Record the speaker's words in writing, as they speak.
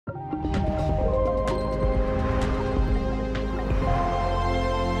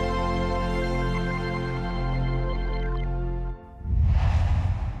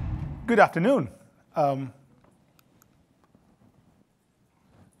Good afternoon.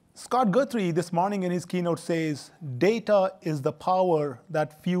 Scott Guthrie this morning in his keynote says, data is the power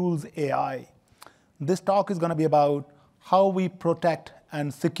that fuels AI. This talk is going to be about how we protect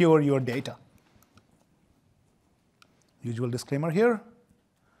and secure your data. Usual disclaimer here.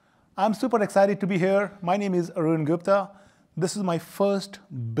 I'm super excited to be here. My name is Arun Gupta. This is my first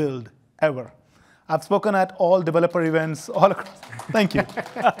build ever. I've spoken at all developer events all across. Thank you.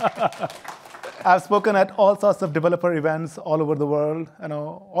 I've spoken at all sorts of developer events all over the world,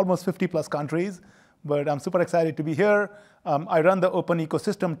 almost 50 plus countries, but I'm super excited to be here. I run the open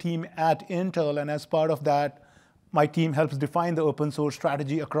ecosystem team at Intel, and as part of that, my team helps define the open source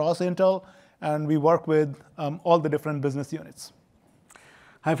strategy across Intel, and we work with all the different business units.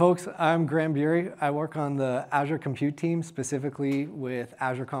 Hi folks, I'm Graham Bury. I work on the Azure Compute team, specifically with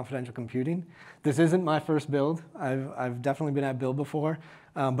Azure Confidential Computing. This isn't my first build. I've definitely been at build before,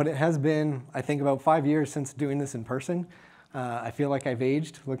 but it has been, I think, about 5 years since doing this in person. I feel like I've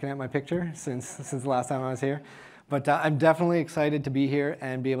aged looking at my picture since the last time I was here. But I'm definitely excited to be here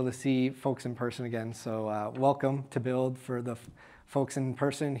and be able to see folks in person again. So welcome to build for the folks in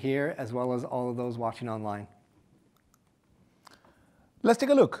person here, as well as all of those watching online. Let's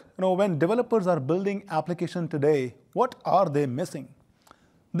take a look. When developers are building application today, what are they missing?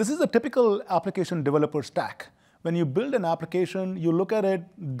 This is a typical application developer stack. When you build an application, you look at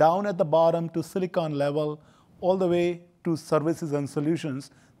it down at the bottom to silicon level, all the way to services and solutions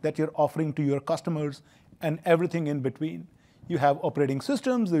that you're offering to your customers and everything in between. You have operating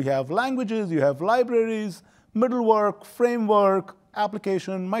systems, you have languages, you have libraries, middleware, framework,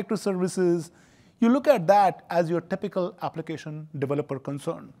 application, microservices. You look at that as your typical application developer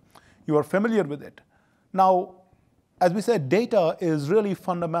concern. You are familiar with it. Now, as we said, data is really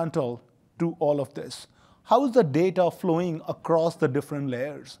fundamental to all of this. How is the data flowing across the different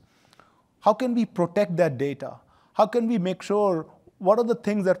layers? How can we protect that data? How can we make sure what are the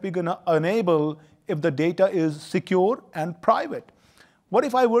things that we're going to enable if the data is secure and private? What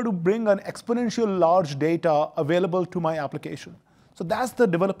if I were to bring an exponential large data available to my application? So that's the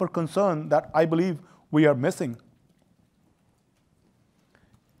developer concern that I believe we are missing.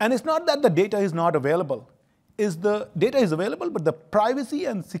 And it's not that the data is not available. The data is available, but the privacy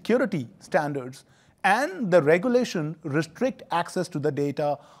and security standards and the regulation restrict access to the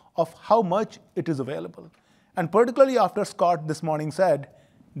data of how much it is available. And particularly after Scott this morning said,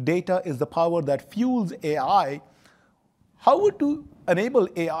 data is the power that fuels AI, how would to enable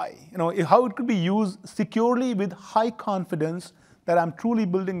AI? How it could be used securely with high confidence that I'm truly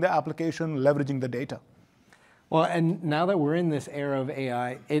building the application, leveraging the data. Well, and now that we're in this era of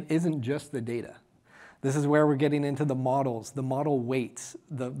AI, it isn't just the data. This is where we're getting into the models, the model weights,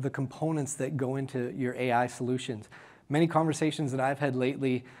 the components that go into your AI solutions. Many conversations that I've had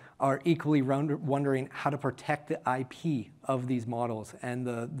lately are equally wondering how to protect the IP of these models and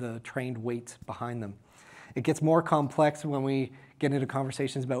the trained weights behind them. It gets more complex when we get into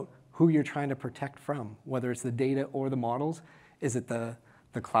conversations about who you're trying to protect from, whether it's the data or the models. Is it the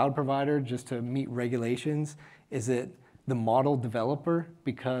cloud provider just to meet regulations? Is it the model developer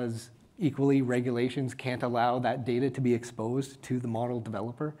because equally regulations can't allow that data to be exposed to the model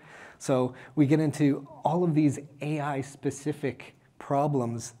developer? So we get into all of these AI-specific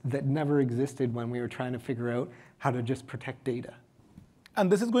problems that never existed when we were trying to figure out how to just protect data.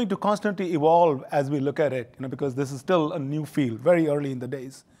 And this is going to constantly evolve as we look at it, because this is still a new field, very early in the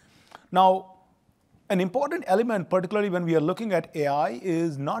days. Now, an important element, particularly when we are looking at AI,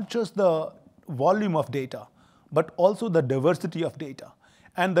 is not just the volume of data, but also the diversity of data.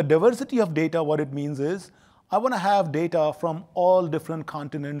 And the diversity of data, what it means is, I want to have data from all different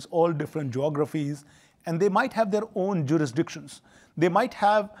continents, all different geographies, and they might have their own jurisdictions. They might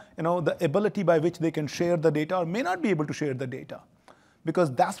have the ability by which they can share the data or may not be able to share the data,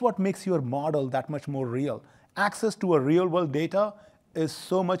 because that's what makes your model that much more real. Access to a real world data is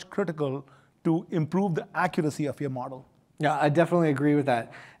so much critical to improve the accuracy of your model. Yeah, I definitely agree with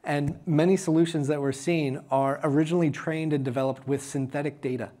that. And many solutions that we're seeing are originally trained and developed with synthetic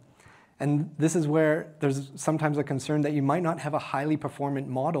data. And this is where there's sometimes a concern that you might not have a highly performant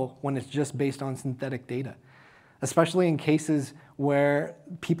model when it's just based on synthetic data, especially in cases where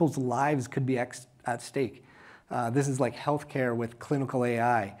people's lives could be at stake. This is like healthcare with clinical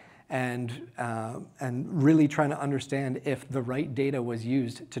AI. And really trying to understand if the right data was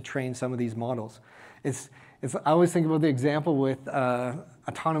used to train some of these models. I always think about the example with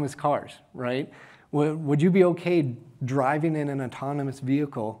autonomous cars, right? Would you be okay driving in an autonomous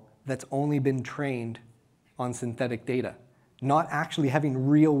vehicle that's only been trained on synthetic data, not actually having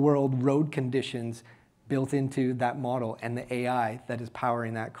real-world road conditions built into that model and the AI that is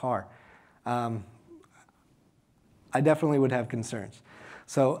powering that car? I definitely would have concerns.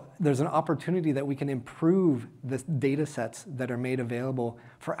 So there's an opportunity that we can improve the data sets that are made available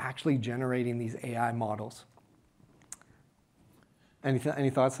for actually generating these AI models. Any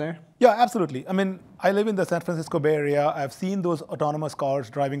thoughts there? Yeah, absolutely. I mean, I live in the San Francisco Bay Area. I've seen those autonomous cars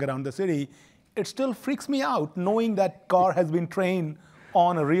driving around the city. It still freaks me out knowing that car has been trained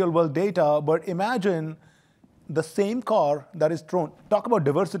on a real world data, but imagine the same car that is trained. Talk about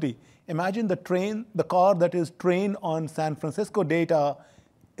diversity. Imagine the car that is trained on San Francisco data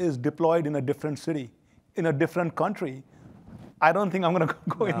is deployed in a different city, in a different country. I don't think I'm going to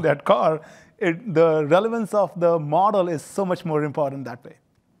go in that car. The relevance of the model is so much more important that way.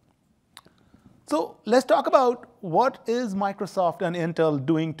 So let's talk about what is Microsoft and Intel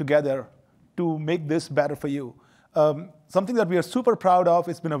doing together to make this better for you. Something that we are super proud of.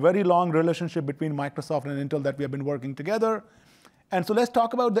 It's been a very long relationship between Microsoft and Intel that we have been working together. And so let's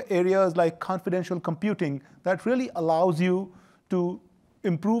talk about the areas like confidential computing that really allows you to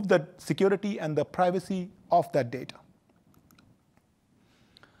improve the security and the privacy of that data.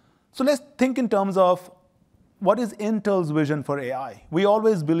 So let's think in terms of what is Intel's vision for AI. We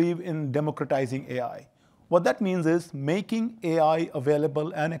always believe in democratizing AI. What that means is making AI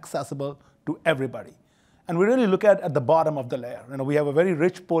available and accessible to everybody. And we really look at the bottom of the layer. We have a very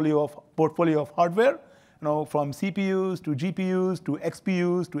rich portfolio of hardware, from CPUs to GPUs to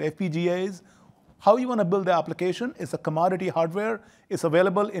XPUs to FPGAs. How you want to build the application is a commodity hardware. It's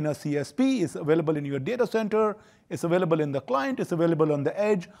available in a CSP. It's available in your data center. It's available in the client. It's available on the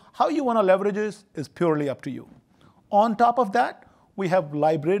edge. How you want to leverage it is purely up to you. On top of that, we have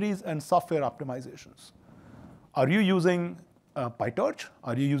libraries and software optimizations. Are you using PyTorch?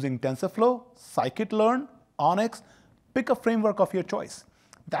 Are you using TensorFlow, Scikit-learn, Onyx? Pick a framework of your choice.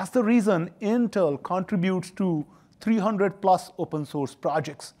 That's the reason Intel contributes to 300+ open source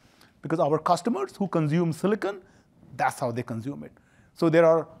projects. Because our customers who consume silicon, that's how they consume it. So there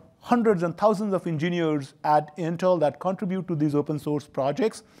are hundreds and thousands of engineers at Intel that contribute to these open source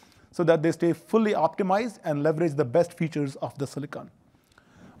projects so that they stay fully optimized and leverage the best features of the silicon.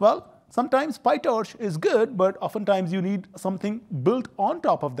 Well, sometimes PyTorch is good, but oftentimes you need something built on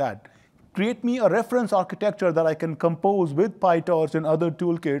top of that. Create me a reference architecture that I can compose with PyTorch and other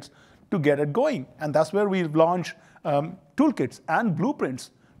toolkits to get it going. And that's where we've launched toolkits and blueprints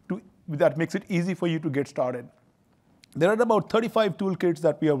that makes it easy for you to get started. There are about 35 toolkits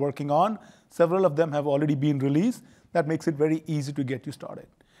that we are working on. Several of them have already been released. That makes it very easy to get you started.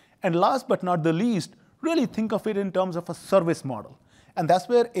 And last but not the least, really think of it in terms of a service model. And that's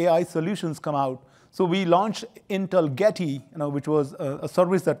where AI solutions come out. So we launched Intel Getty, which was a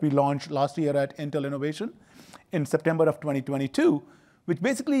service that we launched last year at Intel Innovation in September of 2022, which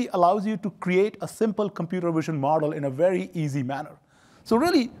basically allows you to create a simple computer vision model in a very easy manner. So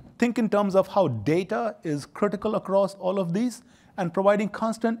really think in terms of how data is critical across all of these and providing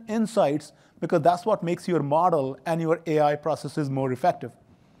constant insights, because that's what makes your model and your AI processes more effective.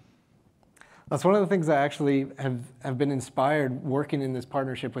 That's one of the things I actually have been inspired working in this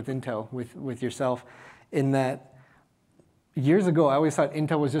partnership with Intel, with yourself, in that years ago I always thought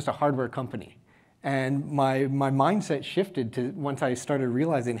Intel was just a hardware company. And my mindset shifted to once I started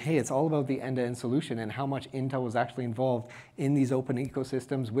realizing, hey, it's all about the end-to-end solution and how much Intel was actually involved in these open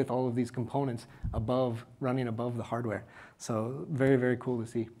ecosystems with all of these components running above the hardware. So very, very cool to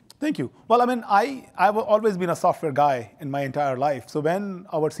see. Thank you. Well, I mean, I've always been a software guy in my entire life. So when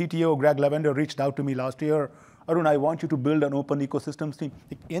our CTO, Greg Lavender, reached out to me last year, Arun, I want you to build an open ecosystems team.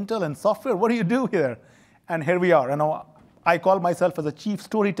 Like, Intel and software, what do you do here? And here we are. I call myself as a chief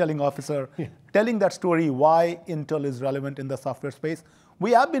storytelling officer, telling that story why Intel is relevant in the software space.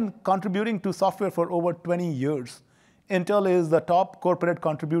 We have been contributing to software for over 20 years. Intel is the top corporate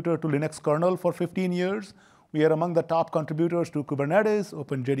contributor to Linux kernel for 15 years. We are among the top contributors to Kubernetes,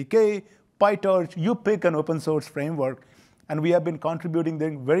 OpenJDK, PyTorch. You pick an open source framework. And we have been contributing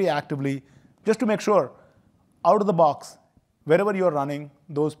them very actively just to make sure, out of the box, wherever you're running,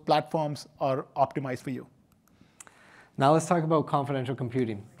 those platforms are optimized for you. Now let's talk about confidential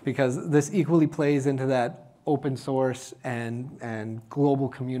computing, because this equally plays into that open source and global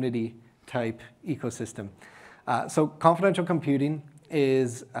community type ecosystem. So confidential computing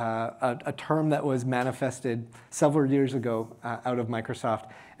is a term that was manifested several years ago out of Microsoft.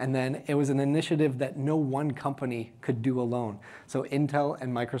 And then it was an initiative that no one company could do alone. So Intel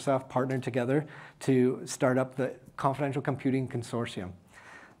and Microsoft partnered together to start up the Confidential Computing Consortium.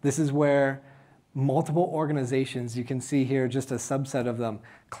 This is where multiple organizations, you can see here just a subset of them,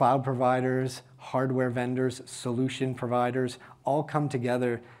 cloud providers, hardware vendors, solution providers, all come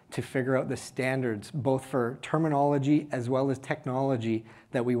together to figure out the standards, both for terminology as well as technology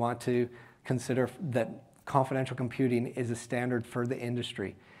that we want to consider that confidential computing is a standard for the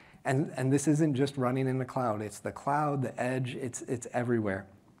industry. And this isn't just running in the cloud. It's the cloud, the edge, it's everywhere.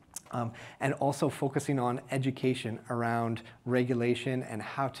 And also focusing on education around regulation and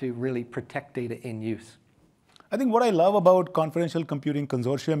how to really protect data in use. I think what I love about Confidential Computing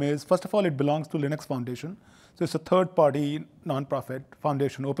Consortium is, first of all, it belongs to Linux Foundation. So it's a third-party, nonprofit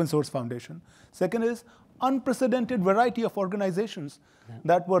foundation, open source foundation. Second is unprecedented variety of organizations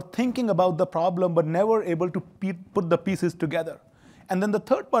that were thinking about the problem but never able to put the pieces together. And then the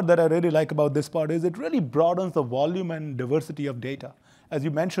third part that I really like about this part is it really broadens the volume and diversity of data. As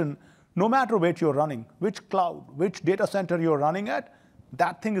you mentioned, no matter which you're running, which cloud, which data center you're running at,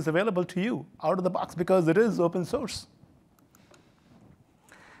 that thing is available to you out of the box because it is open source.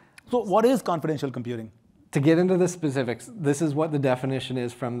 So what is confidential computing? To get into the specifics, this is what the definition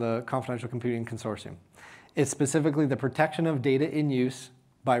is from the Confidential Computing Consortium. It's specifically the protection of data in use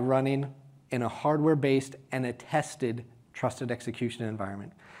by running in a hardware-based and a tested trusted execution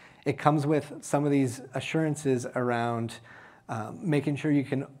environment. It comes with some of these assurances around making sure you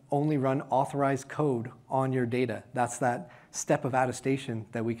can only run authorized code on your data. That's that step of attestation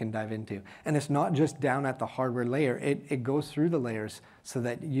that we can dive into. And it's not just down at the hardware layer, it goes through the layers so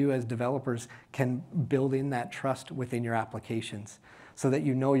that you as developers can build in that trust within your applications so that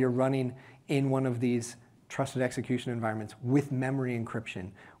you know you're running in one of these trusted execution environments with memory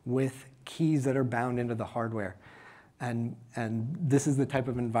encryption, with keys that are bound into the hardware. And this is the type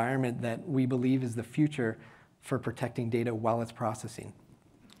of environment that we believe is the future for protecting data while it's processing.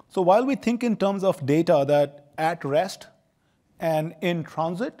 So while we think in terms of data that at rest and in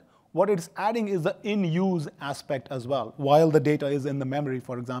transit, what it's adding is the in-use aspect as well. While the data is in the memory,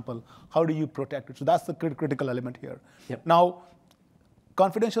 for example, how do you protect it? So that's the critical element here. Yep. Now,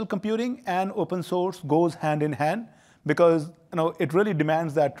 confidential computing and open source goes hand in hand because it really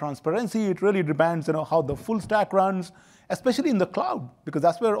demands that transparency. It really demands how the full stack runs, especially in the cloud, because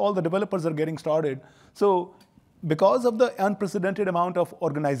that's where all the developers are getting started. So because of the unprecedented amount of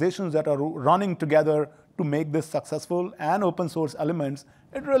organizations that are running together to make this successful and open source elements,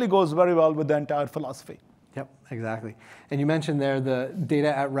 it really goes very well with the entire philosophy. Yep, exactly. And you mentioned there the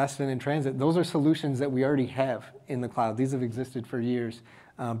data at rest and in transit. Those are solutions that we already have in the cloud. These have existed for years.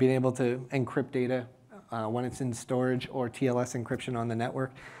 Being able to encrypt data when it's in storage or TLS encryption on the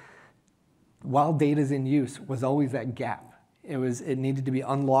network. While data is in use was always that gap. It needed to be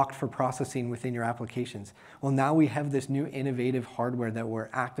unlocked for processing within your applications. Well, now we have this new innovative hardware that we're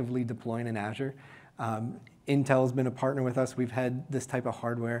actively deploying in Azure. Intel has been a partner with us. We've had this type of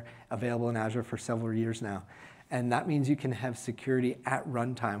hardware available in Azure for several years now. And that means you can have security at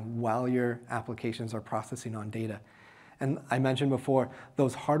runtime while your applications are processing on data. And I mentioned before,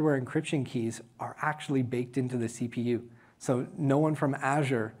 those hardware encryption keys are actually baked into the CPU. So no one from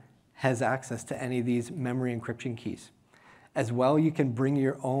Azure has access to any of these memory encryption keys. As well, you can bring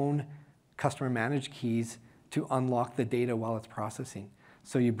your own customer managed keys to unlock the data while it's processing.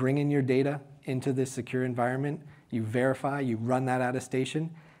 So you bring in your data into this secure environment, you verify, you run that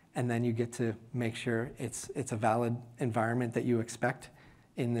attestation, and then you get to make sure it's a valid environment that you expect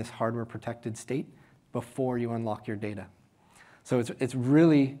in this hardware protected state before you unlock your data. So it's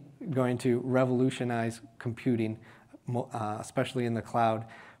really going to revolutionize computing, especially in the cloud,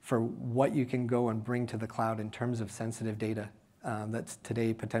 for what you can go and bring to the cloud in terms of sensitive data that's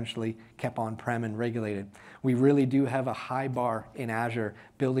today potentially kept on-prem and regulated. We really do have a high bar in Azure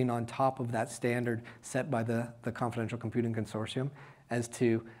building on top of that standard set by the Confidential Computing Consortium as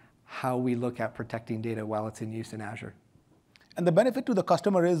to how we look at protecting data while it's in use in Azure. And the benefit to the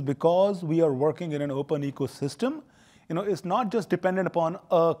customer is because we are working in an open ecosystem, it's not just dependent upon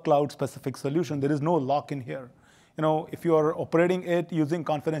a cloud-specific solution. There is no lock-in here. If you are operating it using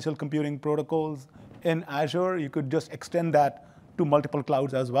confidential computing protocols in Azure, you could just extend that to multiple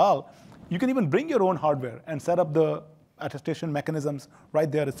clouds as well. You can even bring your own hardware and set up the attestation mechanisms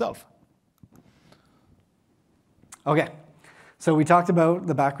right there itself. Okay, so we talked about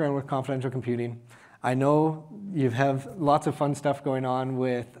the background with confidential computing. I know you have lots of fun stuff going on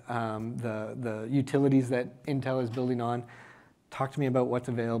with the utilities that Intel is building on. Talk to me about what's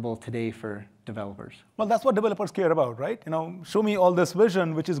available today for developers. Well, that's what developers care about, right? Show me all this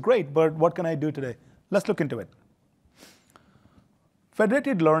vision, which is great, but what can I do today? Let's look into it.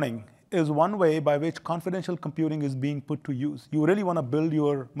 Federated learning is one way by which confidential computing is being put to use. You really want to build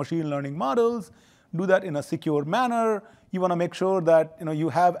your machine learning models, do that in a secure manner. You want to make sure that you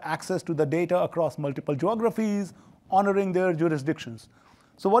have access to the data across multiple geographies, honoring their jurisdictions.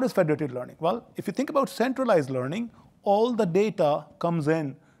 So what is federated learning? Well, if you think about centralized learning, all the data comes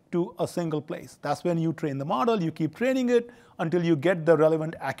in to a single place. That's when you train the model, you keep training it until you get the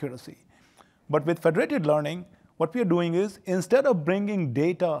relevant accuracy. But with federated learning, what we are doing is, instead of bringing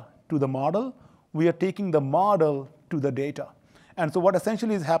data to the model, we are taking the model to the data. And so what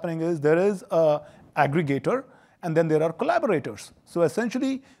essentially is happening is there is an aggregator, and then there are collaborators. So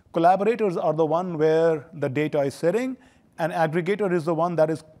essentially, collaborators are the one where the data is sitting, and aggregator is the one that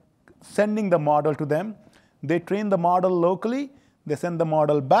is sending the model to them. They train the model locally, they send the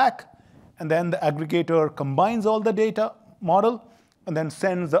model back, and then the aggregator combines all the data model, and then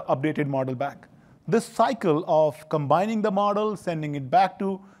sends the updated model back. This cycle of combining the model, sending it back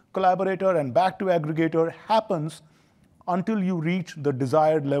to collaborator and back to aggregator happens until you reach the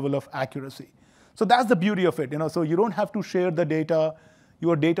desired level of accuracy. So that's the beauty of it. So you don't have to share the data.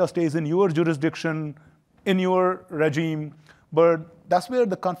 Your data stays in your jurisdiction, in your regime. But that's where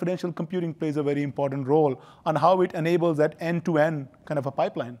the confidential computing plays a very important role on how it enables that end-to-end kind of a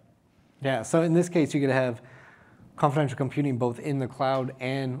pipeline. Yeah, so in this case, you could have confidential computing both in the cloud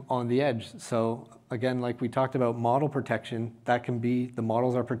and on the edge. So again, like we talked about model protection, that can be, the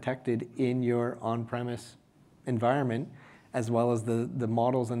models are protected in your on-premise environment, as well as the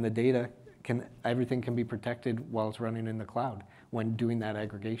models and the data, everything can be protected while it's running in the cloud when doing that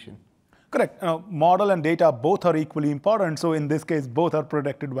aggregation. Correct. Model and data both are equally important. So in this case, both are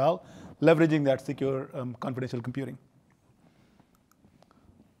protected well, leveraging that secure confidential computing.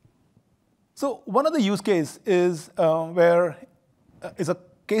 So one of the use case is is a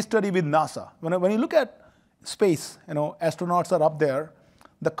case study with NASA. When you look at space, astronauts are up there.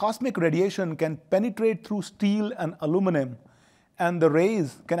 The cosmic radiation can penetrate through steel and aluminum, and the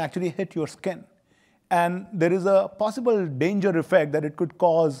rays can actually hit your skin. And there is a possible danger effect that it could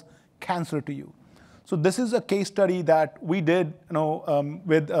cause cancer to you. So this is a case study that we did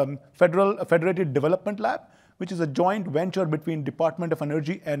with Federated Development Lab, which is a joint venture between Department of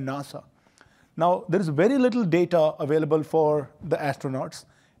Energy and NASA. Now, there is very little data available for the astronauts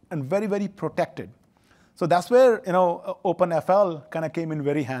and very, very protected. So that's where OpenFL kind of came in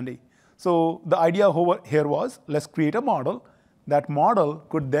very handy. So the idea here was, let's create a model. That model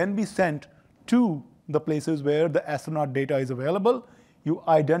could then be sent to the places where the astronaut data is available. You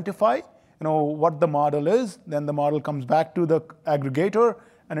identify what the model is, then the model comes back to the aggregator,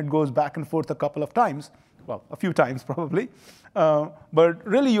 and it goes back and forth a couple of times. Well, a few times probably. But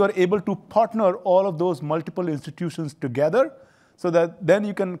really, you are able to partner all of those multiple institutions together so that then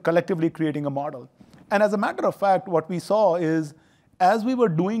you can collectively creating a model. And as a matter of fact, what we saw is, as we were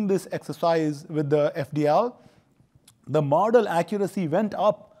doing this exercise with the FDL, the model accuracy went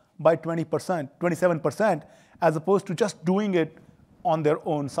up by 20%, 27%, as opposed to just doing it on their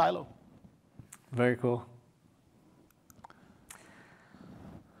own silo. Very cool.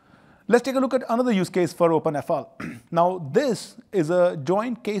 Let's take a look at another use case for OpenFL. Now, this is a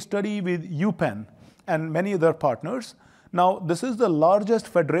joint case study with UPenn and many other partners. Now, this is the largest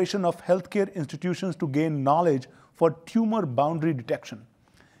federation of healthcare institutions to gain knowledge for tumor boundary detection.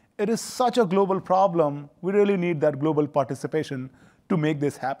 It is such a global problem, we really need that global participation to make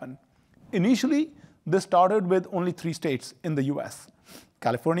this happen. Initially, this started with only 3 states in the US: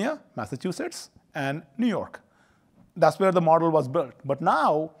 California, Massachusetts, and New York. That's where the model was built. But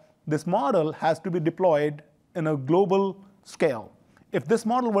now, this model has to be deployed in a global scale. If this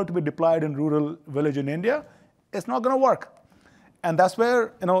model were to be deployed in rural village in India, it's not going to work. And that's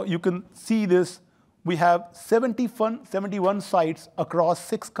where you can see this. We have 71 sites across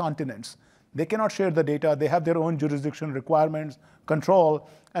 6 continents. They cannot share the data. They have their own jurisdiction requirements, control,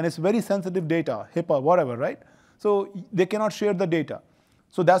 and it's very sensitive data, HIPAA, whatever, right? So they cannot share the data.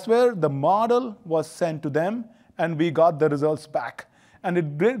 So that's where the model was sent to them, and we got the results back. And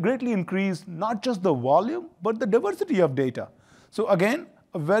it greatly increased not just the volume, but the diversity of data. So again,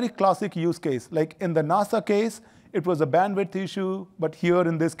 a very classic use case. Like in the NASA case, it was a bandwidth issue, but here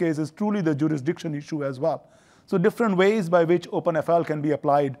in this case, it's truly the jurisdiction issue as well. So different ways by which OpenFL can be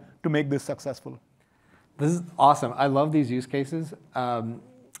applied to make this successful. This is awesome. I love these use cases.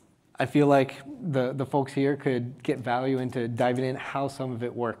 I feel like the folks here could get value into diving in how some of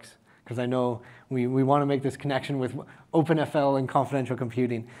it works, because I know we want to make this connection with OpenFL and confidential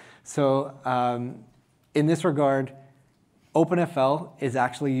computing. So in this regard, OpenFL is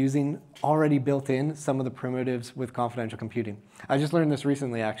actually using already built in some of the primitives with confidential computing. I just learned this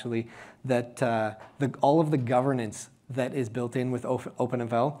recently, actually, that all of the governance that is built in with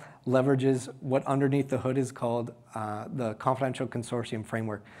OpenFL leverages what underneath the hood is called the Confidential Consortium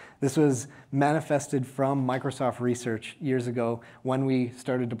Framework. This was manifested from Microsoft Research years ago when we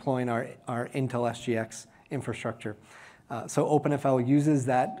started deploying our Intel SGX infrastructure. So OpenFL uses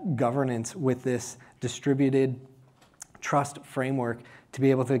that governance with this distributed trust framework to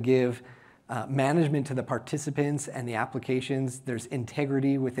be able to give management to the participants and the applications. There's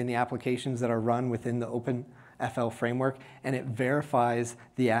integrity within the applications that are run within the OpenFL framework, and it verifies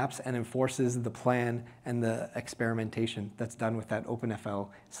the apps and enforces the plan and the experimentation that's done with that OpenFL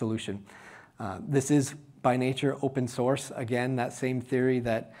solution. This is by nature open source. Again, that same theory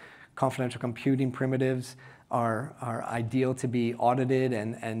that confidential computing primitives are ideal to be audited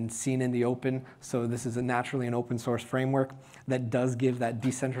and seen in the open. So this is naturally an open source framework that does give that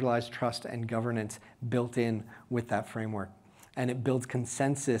decentralized trust and governance built in with that framework. And it builds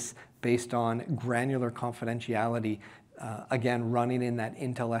consensus based on granular confidentiality, again, running in that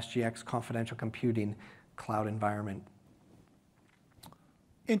Intel SGX confidential computing cloud environment.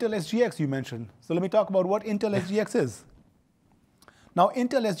 Intel SGX you mentioned. So let me talk about what Intel SGX is. Now,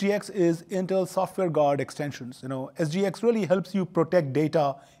 Intel SGX is Intel Software Guard extensions. SGX really helps you protect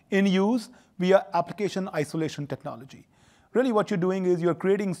data in use via application isolation technology. Really what you're doing is you're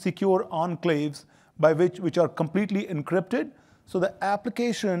creating secure enclaves which are completely encrypted. So the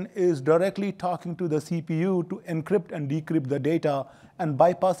application is directly talking to the CPU to encrypt and decrypt the data and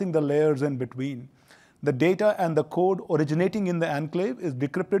bypassing the layers in between. The data and the code originating in the enclave is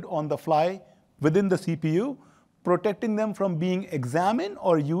decrypted on the fly within the CPU, protecting them from being examined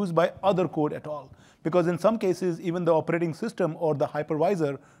or used by other code at all. Because in some cases, even the operating system or the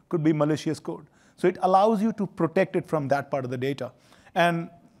hypervisor could be malicious code. So it allows you to protect it from that part of the data. And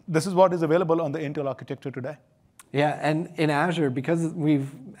this is what is available on the Intel architecture today. Yeah, and in Azure, because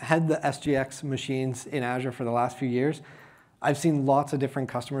we've had the SGX machines in Azure for the last few years, I've seen lots of different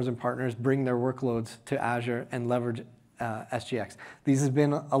customers and partners bring their workloads to Azure and leverage SGX. These have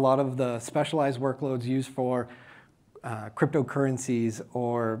been a lot of the specialized workloads used for cryptocurrencies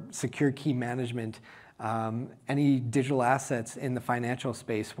or secure key management, any digital assets in the financial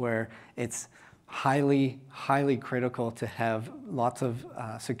space where it's highly critical to have lots of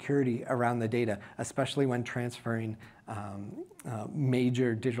security around the data, especially when transferring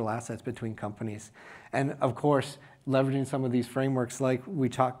major digital assets between companies. And of course, leveraging some of these frameworks like we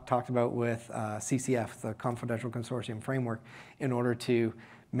talked about with CCF, the Confidential Consortium Framework, in order to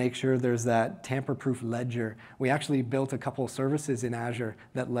make sure there's that tamper-proof ledger. We actually built a couple of services in Azure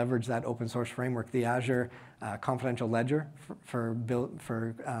that leverage that open source framework. The Azure Confidential Ledger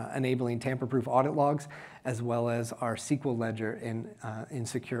for enabling tamper-proof audit logs, as well as our SQL Ledger in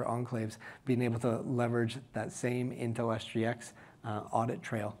secure enclaves, being able to leverage that same Intel SGX audit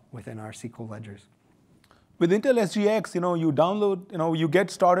trail within our SQL ledgers. With Intel SGX, you download, you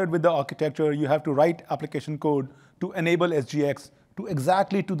get started with the architecture. You have to write application code to enable SGX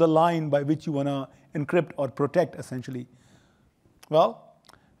exactly to the line by which you want to encrypt or protect, essentially. Well,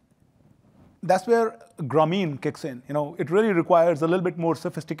 that's where Gramine kicks in. It really requires a little bit more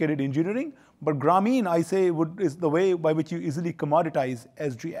sophisticated engineering, but Gramine, I say, is the way by which you easily commoditize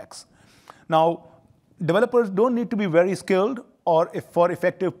SGX. Now, developers don't need to be very skilled for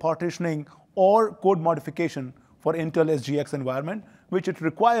effective partitioning or code modification for Intel SGX environment, which it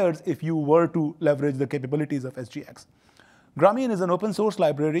requires if you were to leverage the capabilities of SGX. Gramine is an open source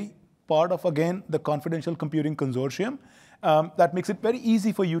library, part of, again, the Confidential Computing Consortium, that makes it very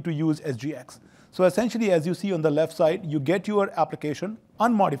easy for you to use SGX. So essentially, as you see on the left side, you get your application,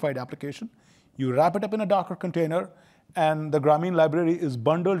 unmodified application, you wrap it up in a Docker container, and the Gramine library is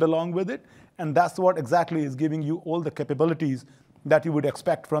bundled along with it, and that's what exactly is giving you all the capabilities that you would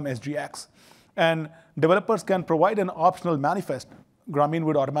expect from SGX. And developers can provide an optional manifest. Gramine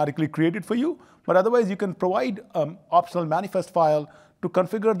would automatically create it for you, but otherwise you can provide an optional manifest file to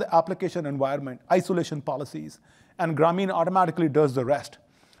configure the application environment, isolation policies, and Gramine automatically does the rest.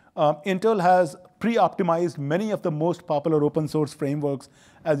 Intel has pre-optimized many of the most popular open source frameworks,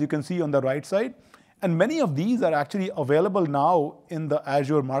 as you can see on the right side, and many of these are actually available now in the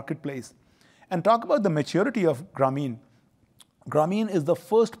Azure marketplace. And talk about the maturity of Gramine. Gramine is the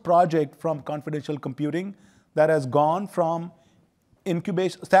first project from confidential computing that has gone from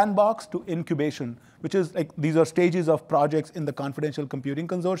incubation, sandbox to incubation, which is like these are stages of projects in the Confidential Computing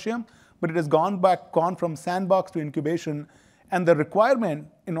Consortium, but it has gone from sandbox to incubation. And the requirement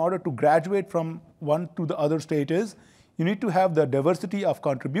in order to graduate from one to the other stage is you need to have the diversity of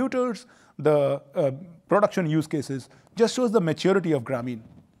contributors, the production use cases. Just shows the maturity of Gramine.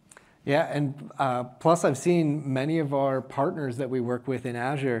 Yeah, and plus I've seen many of our partners that we work with in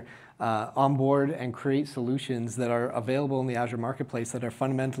Azure onboard and create solutions that are available in the Azure Marketplace that are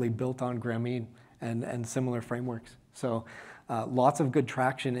fundamentally built on Gramine and similar frameworks. So lots of good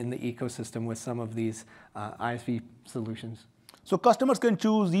traction in the ecosystem with some of these ISV solutions. So customers can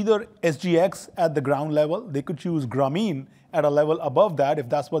choose either SGX at the ground level, they could choose Gramine at a level above that if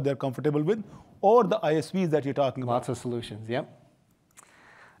that's what they're comfortable with, or the ISVs that you're talking about. Lots of solutions, yep.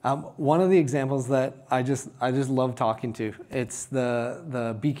 One of the examples that I just love talking to, it's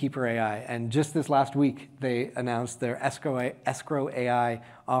the Beekeeper AI. And just this last week, they announced their escrow AI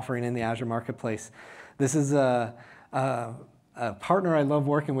offering in the Azure Marketplace. This is a partner I love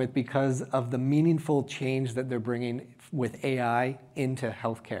working with because of the meaningful change that they're bringing with AI into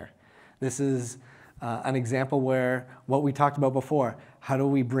healthcare. This is an example where what we talked about before, how do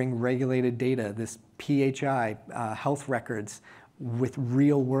we bring regulated data, this PHI, health records, with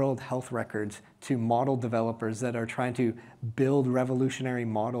real-world health records to model developers that are trying to build revolutionary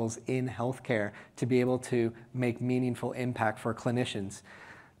models in healthcare to be able to make meaningful impact for clinicians.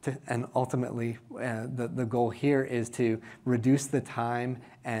 And ultimately, the goal here is to reduce the time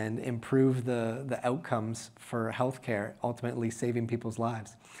and improve the outcomes for healthcare, ultimately saving people's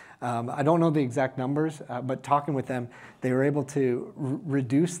lives. I don't know the exact numbers, but talking with them, they were able to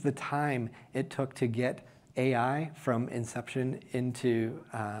reduce the time it took to get AI from inception into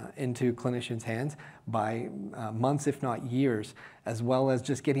clinicians' hands by months, if not years, as well as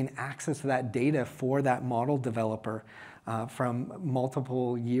just getting access to that data for that model developer from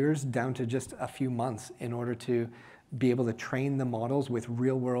multiple years down to just a few months in order to be able to train the models with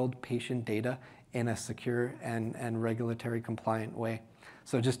real-world patient data in a secure and regulatory compliant way.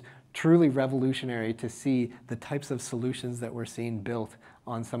 So just truly revolutionary to see the types of solutions that we're seeing built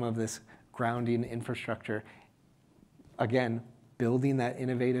on some of this grounding infrastructure. Again, building that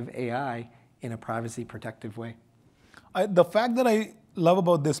innovative AI in a privacy protective way. The fact that I love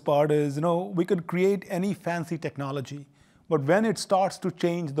about this part is, we could create any fancy technology, but when it starts to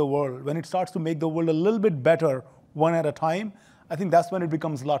change the world, when it starts to make the world a little bit better one at a time, I think that's when it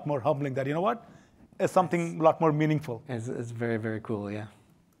becomes a lot more humbling that, it's something a lot more meaningful. It's very, very cool, yeah.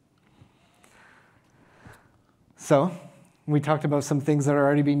 So, we talked about some things that are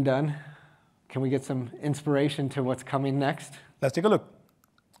already being done. Can we get some inspiration to what's coming next? Let's take a look.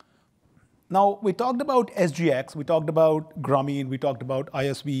 Now, we talked about SGX, we talked about Gramine, we talked about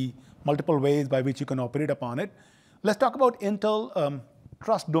ISV, multiple ways by which you can operate upon it. Let's talk about Intel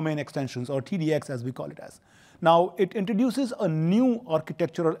Trust Domain Extensions, or TDX as we call it as. Now, it introduces a new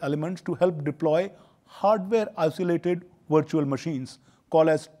architectural element to help deploy hardware-isolated virtual machines, called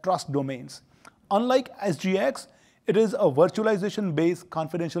as trust domains. Unlike SGX, it is a virtualization-based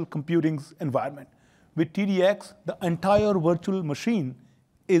confidential computing environment. With TDX, the entire virtual machine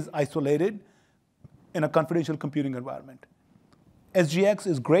is isolated in a confidential computing environment. SGX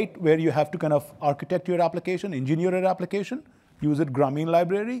is great where you have to kind of architect your application, engineer your application, use it Gramine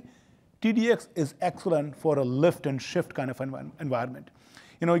library. TDX is excellent for a lift and shift kind of environment.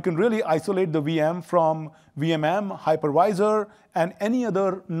 You can really isolate the VM from VMM, hypervisor, and any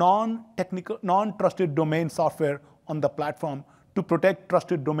other non-technical, non-trusted domain software on the platform to protect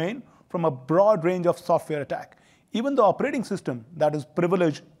trusted domain from a broad range of software attack. Even the operating system that is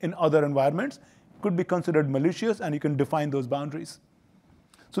privileged in other environments could be considered malicious, and you can define those boundaries.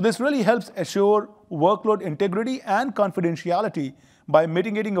 So this really helps assure workload integrity and confidentiality by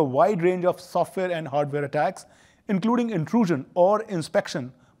mitigating a wide range of software and hardware attacks, including intrusion or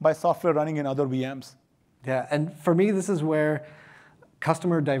inspection by software running in other VMs. Yeah, and for me, this is where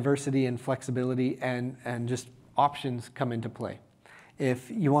customer diversity and flexibility and just options come into play. If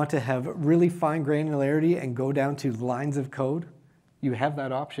you want to have really fine granularity and go down to lines of code, you have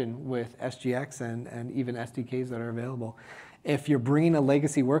that option with SGX and even SDKs that are available. If you're bringing a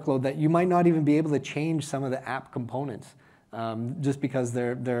legacy workload that you might not even be able to change some of the app components just because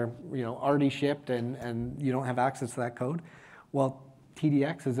they're already shipped and you don't have access to that code, well,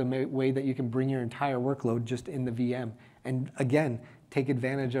 TDX is a way that you can bring your entire workload just in the VM. And again, take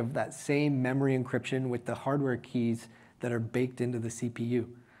advantage of that same memory encryption with the hardware keys that are baked into the CPU.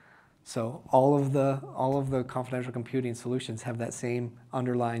 So all of the confidential computing solutions have that same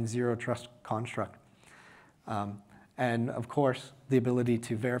underlying zero trust construct. And of course, the ability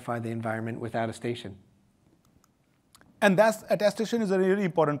to verify the environment with attestation. And attestation is a really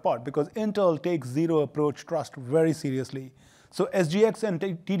important part because Intel takes zero approach trust very seriously. So SGX and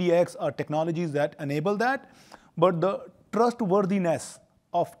TDX are technologies that enable that, but the trustworthiness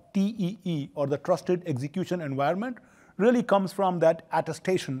of TEE, or the trusted execution environment, really comes from that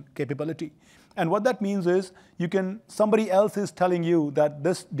attestation capability. And what that means is somebody else is telling you that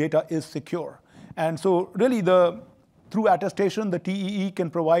this data is secure. And so really through attestation, the TEE can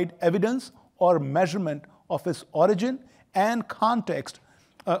provide evidence or measurement of its origin and context,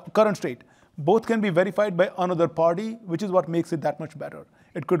 current state. Both can be verified by another party, which is what makes it that much better.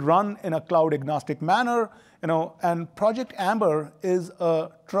 It could run in a cloud agnostic manner, and Project Amber is a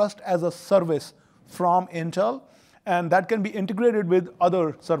trust as a service from Intel, and that can be integrated with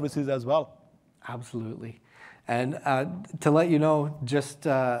other services as well. Absolutely. And to let you know, just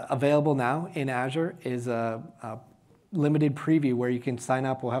available now in Azure is a limited preview where you can sign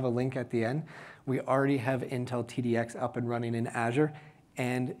up. We'll have a link at the end. We already have Intel TDX up and running in Azure,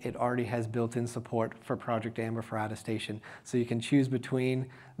 and it already has built-in support for Project Amber for attestation. So you can choose between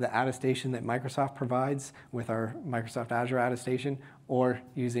the attestation that Microsoft provides with our Microsoft Azure attestation or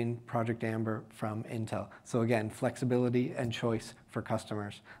using Project Amber from Intel. So again, flexibility and choice for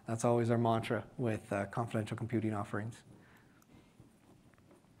customers. That's always our mantra with confidential computing offerings.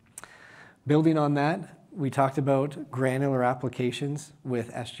 Building on that, we talked about granular applications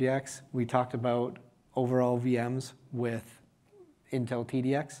with SGX. We talked about overall VMs with Intel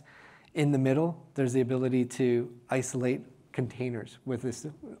TDX. In the middle, there's the ability to isolate containers with this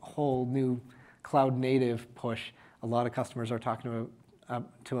whole new cloud native push. A lot of customers are talking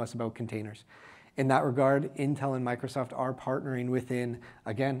to us about containers. In that regard, Intel and Microsoft are partnering within,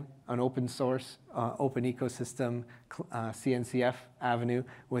 again, an open source, open ecosystem CNCF avenue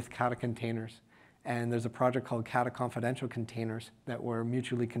with Kata containers. And there's a project called Kata Confidential Containers that we're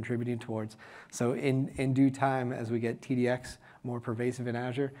mutually contributing towards. So in due time, as we get TDX more pervasive in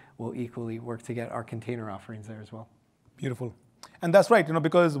Azure, we'll equally work to get our container offerings there as well. Beautiful. And that's right,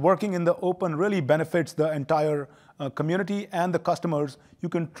 because working in the open really benefits the entire community and the customers. You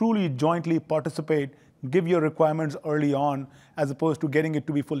can truly jointly participate, give your requirements early on, as opposed to getting it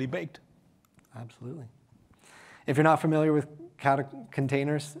to be fully baked. Absolutely. If you're not familiar with Kata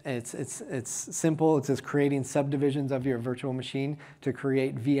containers, it's simple. It's just creating subdivisions of your virtual machine to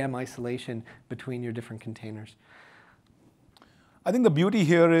create VM isolation between your different containers. I think the beauty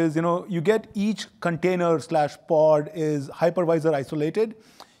here is, you get each container / pod is hypervisor isolated,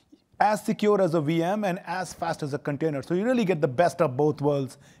 as secure as a VM and as fast as a container. So you really get the best of both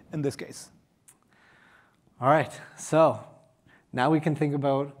worlds in this case. All right, so now we can think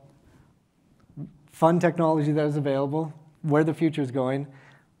about fun technology that is available, where the future is going.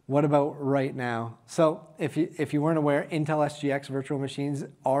 What about right now? So if you weren't aware, Intel SGX virtual machines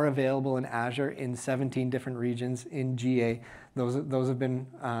are available in Azure in 17 different regions in GA. Those have been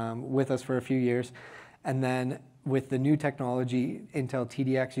with us for a few years. And then with the new technology, Intel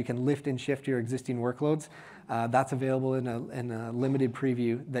TDX, you can lift and shift your existing workloads. That's available in a limited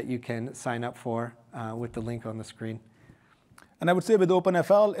preview that you can sign up for with the link on the screen. And I would say with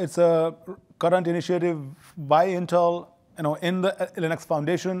OpenFL, it's a current initiative by Intel, in the Linux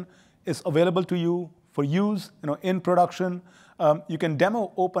Foundation. Is available to you for use, in production. You can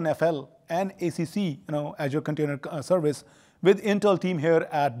demo OpenFL and ACC, Azure Container Service, with Intel team here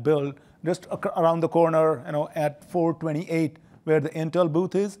at Build, just around the corner, at 428, where the Intel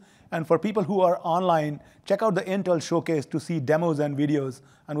booth is. And for people who are online, check out the Intel showcase to see demos and videos,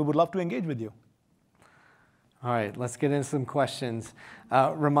 and we would love to engage with you. All right, let's get into some questions.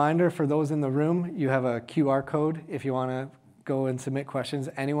 Reminder for those in the room, you have a QR code if you want to go and submit questions.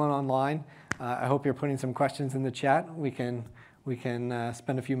 Anyone online, I hope you're putting some questions in the chat. We can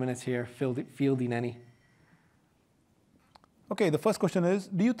spend a few minutes here fielding any. Okay, the first question is,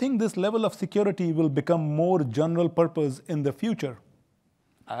 do you think this level of security will become more general purpose in the future?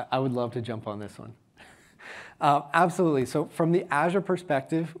 I would love to jump on this one. Absolutely. So from the Azure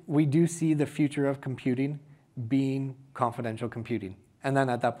perspective, we do see the future of computing being confidential computing. And then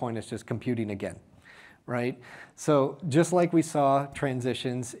at that point, it's just computing again, right? So just like we saw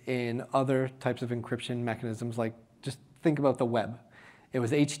transitions in other types of encryption mechanisms, like just think about the web. It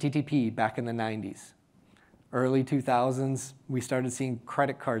was HTTP back in the 90s. Early 2000s, we started seeing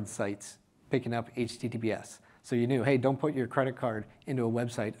credit card sites picking up HTTPS. So you knew, hey, don't put your credit card into a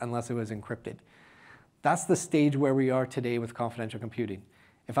website unless it was encrypted. That's the stage where we are today with confidential computing.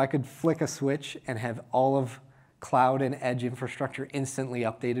 If I could flick a switch and have all of cloud and edge infrastructure instantly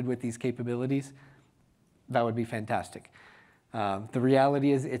updated with these capabilities, that would be fantastic. The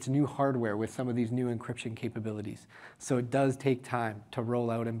reality is it's new hardware with some of these new encryption capabilities. So it does take time to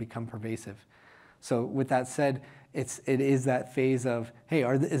roll out and become pervasive. So with that said, it is that phase of, hey,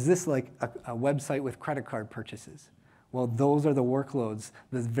 is this like a website with credit card purchases? Well, those are the workloads,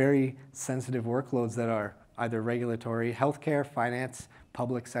 those very sensitive workloads that are either regulatory, healthcare, finance,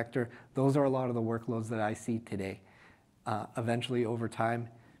 public sector. Those are a lot of the workloads that I see today. Eventually, over time,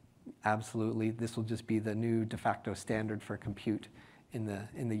 absolutely, this will just be the new de facto standard for compute in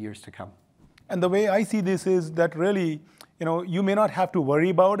the years to come. And the way I see this is that really, you may not have to worry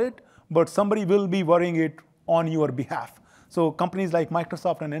about it, but somebody will be worrying it on your behalf. So companies like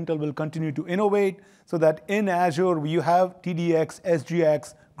Microsoft and Intel will continue to innovate so that in Azure, you have TDX,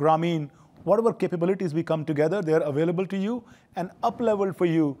 SGX, Gramine, whatever capabilities we come together, they're available to you and up-leveled for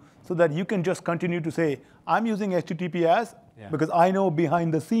you so that you can just continue to say, I'm using HTTPS, because I know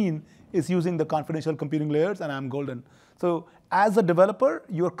behind the scene is using the confidential computing layers and I'm golden. So as a developer,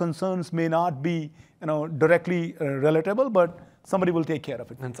 your concerns may not be directly relatable, but somebody will take care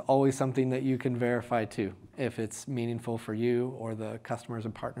of it. And it's always something that you can verify too, if it's meaningful for you or the customers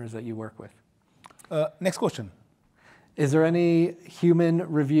and partners that you work with. Next question. Is there any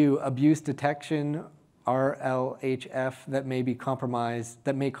human review abuse detection, RLHF, that may compromise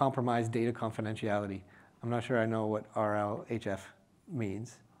data confidentiality? I'm not sure I know what RLHF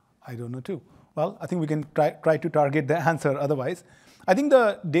means. I don't know too. Well, I think we can try to target the answer otherwise. I think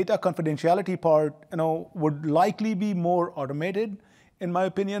the data confidentiality part, would likely be more automated, in my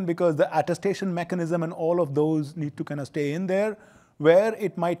opinion, because the attestation mechanism and all of those need to kind of stay in there. Where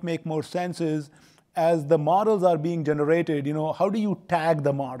it might make more sense is, as the models are being generated, how do you tag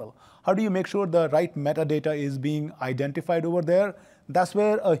the model? How do you make sure the right metadata is being identified over there? That's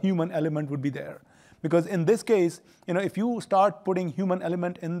where a human element would be there. Because in this case, if you start putting human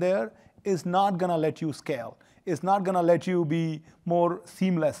element in there, it's not gonna let you scale. It's not gonna let you be more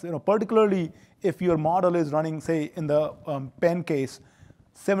seamless. Particularly if your model is running, say, in the pen case,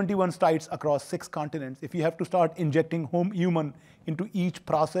 71 sites across 6 continents. If you have to start injecting human into each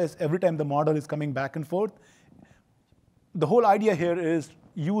process every time the model is coming back and forth, the whole idea here is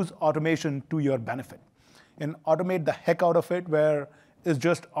use automation to your benefit and automate the heck out of it, where it's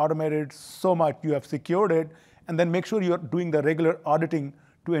just automated so much you have secured it, and then make sure you're doing the regular auditing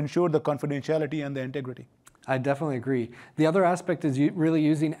to ensure the confidentiality and the integrity. I definitely agree. The other aspect is really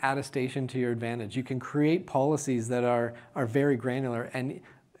using attestation to your advantage. You can create policies that are very granular, and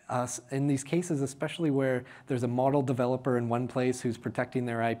in these cases, especially where there's a model developer in one place who's protecting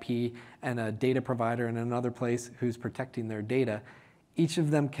their IP and a data provider in another place who's protecting their data, each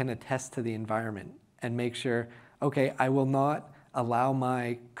of them can attest to the environment and make sure, okay, I will not allow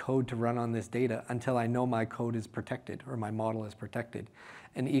my code to run on this data until I know my code is protected or my model is protected.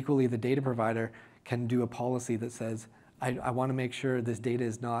 And equally, the data provider can do a policy that says, I want to make sure this data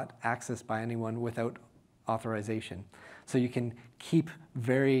is not accessed by anyone without authorization. So you can keep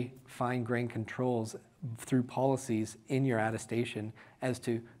very fine-grained controls through policies in your attestation as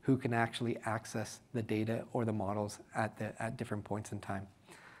to who can actually access the data or the models at different points in time.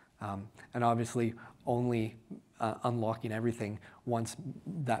 And obviously, only unlocking everything once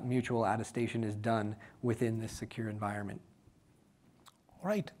that mutual attestation is done within this secure environment. All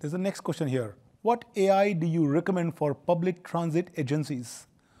right, there's the next question here. What AI do you recommend for public transit agencies?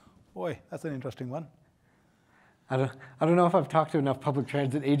 Boy, that's an interesting one. I don't know if I've talked to enough public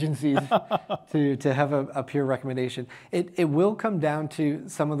transit agencies to have a pure recommendation. It will come down to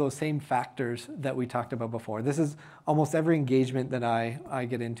some of those same factors that we talked about before. This is almost every engagement that I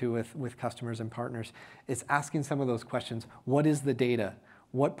get into with customers and partners. It's asking some of those questions. What is the data?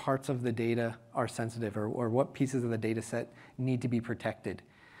 What parts of the data are sensitive, or what pieces of the data set need to be protected?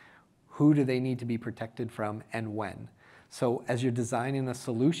 Who do they need to be protected from, and when? So as you're designing a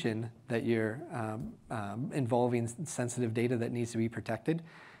solution that you're involving sensitive data that needs to be protected,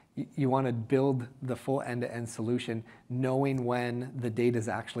 you want to build the full end-to-end solution knowing when the data is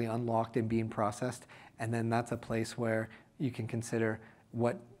actually unlocked and being processed, and then that's a place where you can consider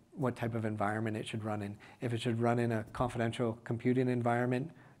what type of environment it should run in. If it should run in a confidential computing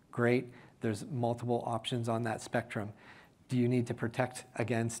environment, great. There's multiple options on that spectrum. Do you need to protect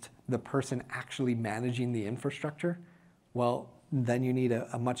against the person actually managing the infrastructure? Well, then you need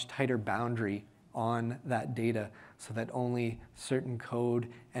a much tighter boundary on that data so that only certain code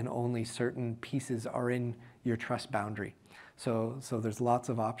and only certain pieces are in your trust boundary. So there's lots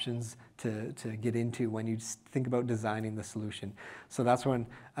of options to get into when you think about designing the solution. So that's when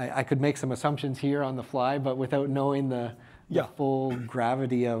I could make some assumptions here on the fly, but without knowing the full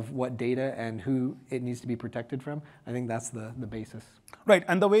gravity of what data and who it needs to be protected from, I think that's the basis. Right,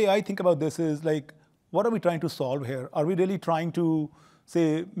 and the way I think about this is like, what are we trying to solve here? Are we really trying to,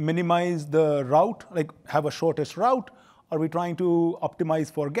 say, minimize the route, like have a shortest route? Are we trying to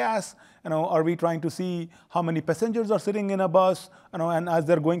optimize for gas? Are we trying to see how many passengers are sitting in a bus? And as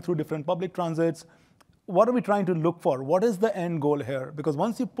they're going through different public transits, what are we trying to look for? What is the end goal here? Because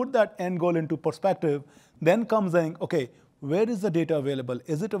once you put that end goal into perspective, then comes saying, okay, where is the data available?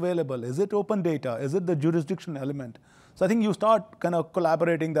 Is it available? Is it open data? Is it the jurisdiction element? So I think you start kind of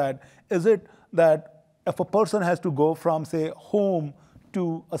collaborating that. Is it that if a person has to go from, say, home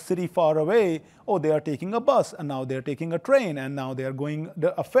to a city far away, oh, they are taking a bus, and now they're taking a train, and now they are going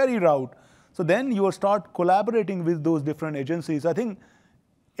a ferry route. So then you will start collaborating with those different agencies. I think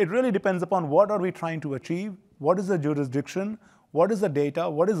it really depends upon what are we trying to achieve, what is the jurisdiction, what is the data,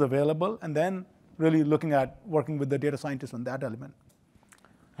 what is available, and then really looking at working with the data scientists on that element.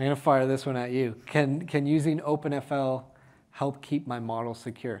 I'm going to fire this one at you. Can using OpenFL help keep my model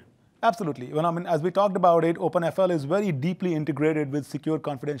secure? Absolutely. Well, I mean, as we talked about it, OpenFL is very deeply integrated with secure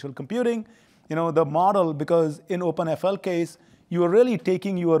confidential computing. The model, because in OpenFL case, you are really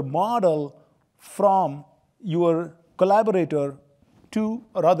taking your model from your collaborator to,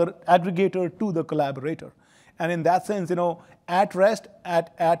 or rather, aggregator to the collaborator. And in that sense, at rest,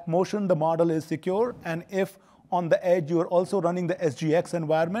 at motion, the model is secure. And if on the edge, you're also running the SGX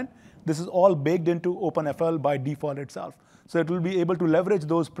environment, this is all baked into OpenFL by default itself. So it will be able to leverage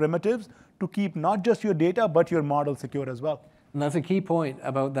those primitives to keep not just your data, but your model secure as well. And that's a key point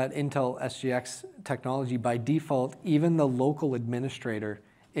about that Intel SGX technology. By default, even the local administrator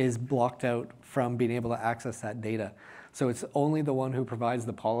is blocked out from being able to access that data. So it's only the one who provides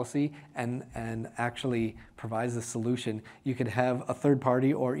the policy and actually provides the solution. You could have a third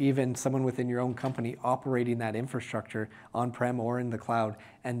party or even someone within your own company operating that infrastructure on-prem or in the cloud,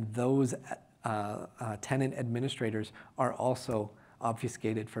 and those tenant administrators are also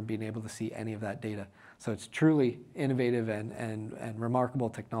obfuscated from being able to see any of that data. So it's truly innovative and remarkable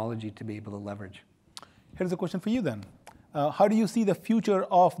technology to be able to leverage. Here's a question for you then. How do you see the future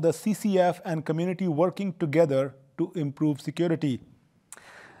of the CCF and community working together to improve security?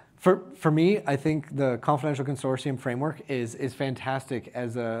 For me, I think the confidential consortium framework is fantastic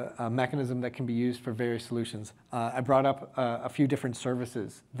as a mechanism that can be used for various solutions. I brought up a few different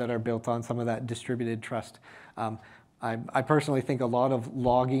services that are built on some of that distributed trust. I personally think a lot of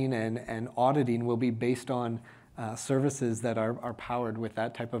logging and auditing will be based on services that are powered with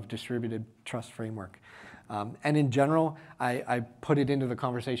that type of distributed trust framework. And in general, I put it into the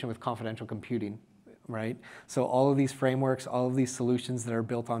conversation with confidential computing. Right? So all of these frameworks, all of these solutions that are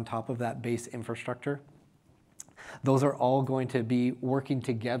built on top of that base infrastructure, those are all going to be working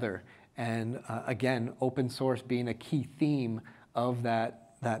together. And again, open source being a key theme of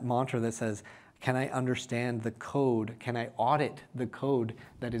that mantra that says, can I understand the code? Can I audit the code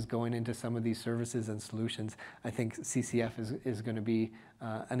that is going into some of these services and solutions? I think CCF is going to be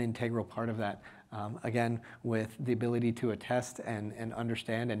an integral part of that. Again, with the ability to attest and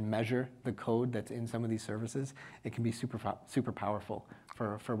understand and measure the code that's in some of these services, it can be super powerful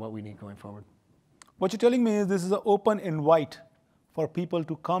for what we need going forward. What you're telling me is this is an open invite for people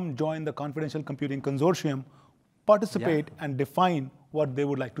to come join the Confidential Computing Consortium, participate, and define what they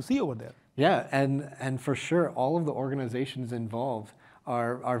would like to see over there. Yeah, and for sure, all of the organizations involved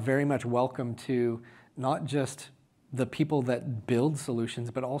are very much welcome to not just the people that build solutions,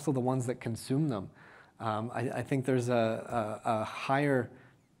 but also the ones that consume them. I think there's a higher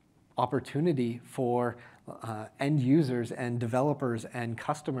opportunity for end users and developers and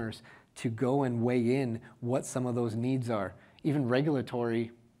customers to go and weigh in what some of those needs are, even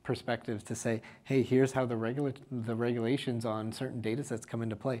regulatory perspectives to say, hey, here's how the regulations on certain data sets come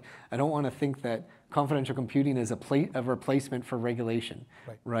into play. I don't want to think that confidential computing is a replacement for regulation,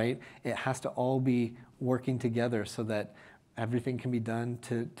 right? It has to all be working together so that everything can be done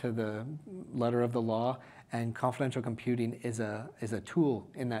to the letter of the law, and confidential computing is a tool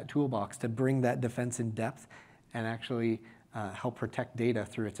in that toolbox to bring that defense in depth and actually help protect data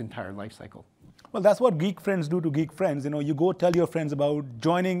through its entire life cycle. Well, that's what geek friends do to geek friends. You go tell your friends about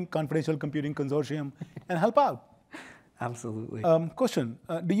joining Confidential Computing Consortium and help out. Absolutely. Question,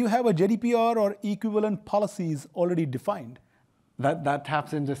 do you have a GDPR or equivalent policies already defined? That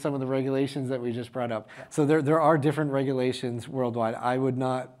taps into some of the regulations that we just brought up. So there are different regulations worldwide. I would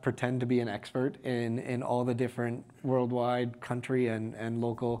not pretend to be an expert in all the different worldwide country and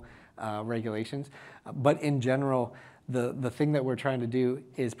local regulations. But in general, the thing that we're trying to do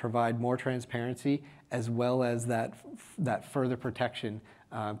is provide more transparency as well as that further protection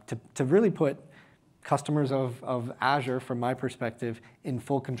to really put customers of Azure, from my perspective, in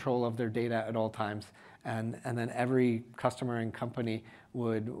full control of their data at all times. And then every customer and company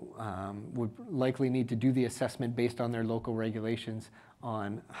would likely need to do the assessment based on their local regulations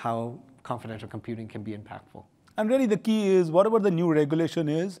on how confidential computing can be impactful. And really the key is whatever the new regulation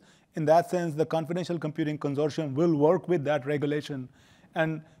is, in that sense, the Confidential Computing Consortium will work with that regulation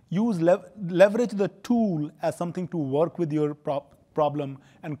and leverage the tool as something to work with your problem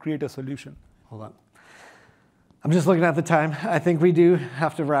and create a solution. Hold on. I'm just looking at the time. I think we do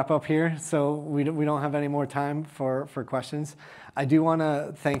have to wrap up here, so we don't have any more time for questions. I do want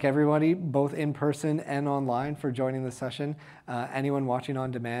to thank everybody, both in person and online, for joining the session. Anyone watching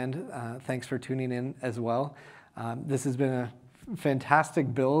on demand, thanks for tuning in as well. This has been a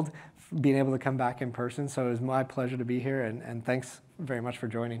fantastic build, being able to come back in person, so it was my pleasure to be here, and thanks very much for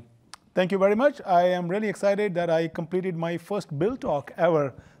joining. Thank you very much. I am really excited that I completed my first build talk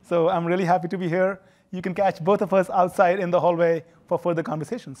ever, so I'm really happy to be here. You can catch both of us outside in the hallway for further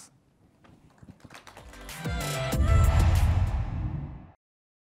conversations.